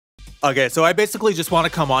Okay, so I basically just want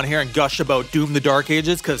to come on here and gush about Doom the Dark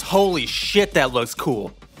Ages, because holy shit, that looks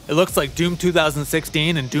cool. It looks like Doom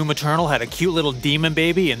 2016 and Doom Eternal had a cute little demon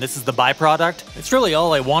baby, and this is the byproduct. It's really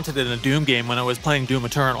all I wanted in a Doom game when I was playing Doom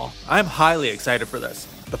Eternal. I'm highly excited for this.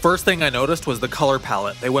 The first thing I noticed was the color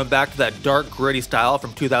palette. They went back to that dark, gritty style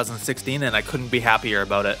from 2016, and I couldn't be happier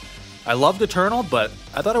about it. I loved Eternal, but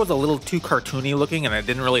I thought it was a little too cartoony looking and it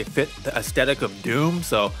didn't really fit the aesthetic of Doom,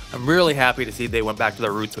 so I'm really happy to see they went back to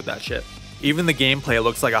their roots with that shit. Even the gameplay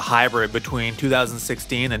looks like a hybrid between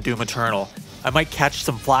 2016 and Doom Eternal. I might catch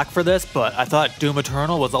some flack for this, but I thought Doom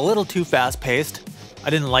Eternal was a little too fast-paced. I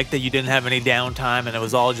didn't like that you didn't have any downtime and it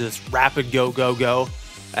was all just rapid go, go, go.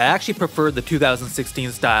 I actually preferred the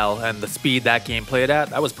 2016 style, and the speed that game played at,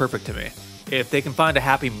 that was perfect to me. If they can find a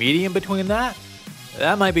happy medium between that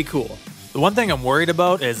might be cool. The one thing I'm worried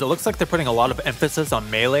about is it looks like they're putting a lot of emphasis on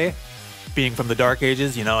melee. Being from the Dark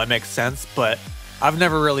Ages, you know, it makes sense, but I've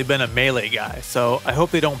never really been a melee guy, so I hope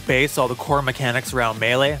they don't base all the core mechanics around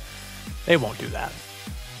melee. They won't do that.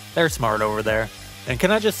 They're smart over there. And can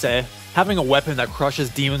I just say, having a weapon that crushes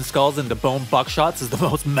demon skulls into bone buckshots is the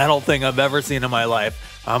most metal thing I've ever seen in my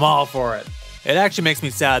life. I'm all for it. It actually makes me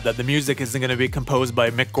sad that the music isn't going to be composed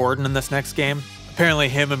by Mick Gordon in this next game. Apparently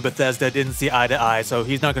him and Bethesda didn't see eye to eye, so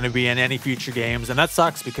he's not going to be in any future games, and that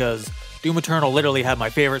sucks because Doom Eternal literally had my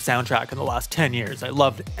favorite soundtrack in the last 10 years. I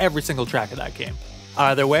loved every single track of that game.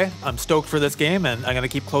 Either way, I'm stoked for this game, and I'm going to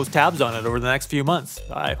keep close tabs on it over the next few months.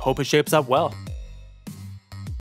 I hope it shapes up well.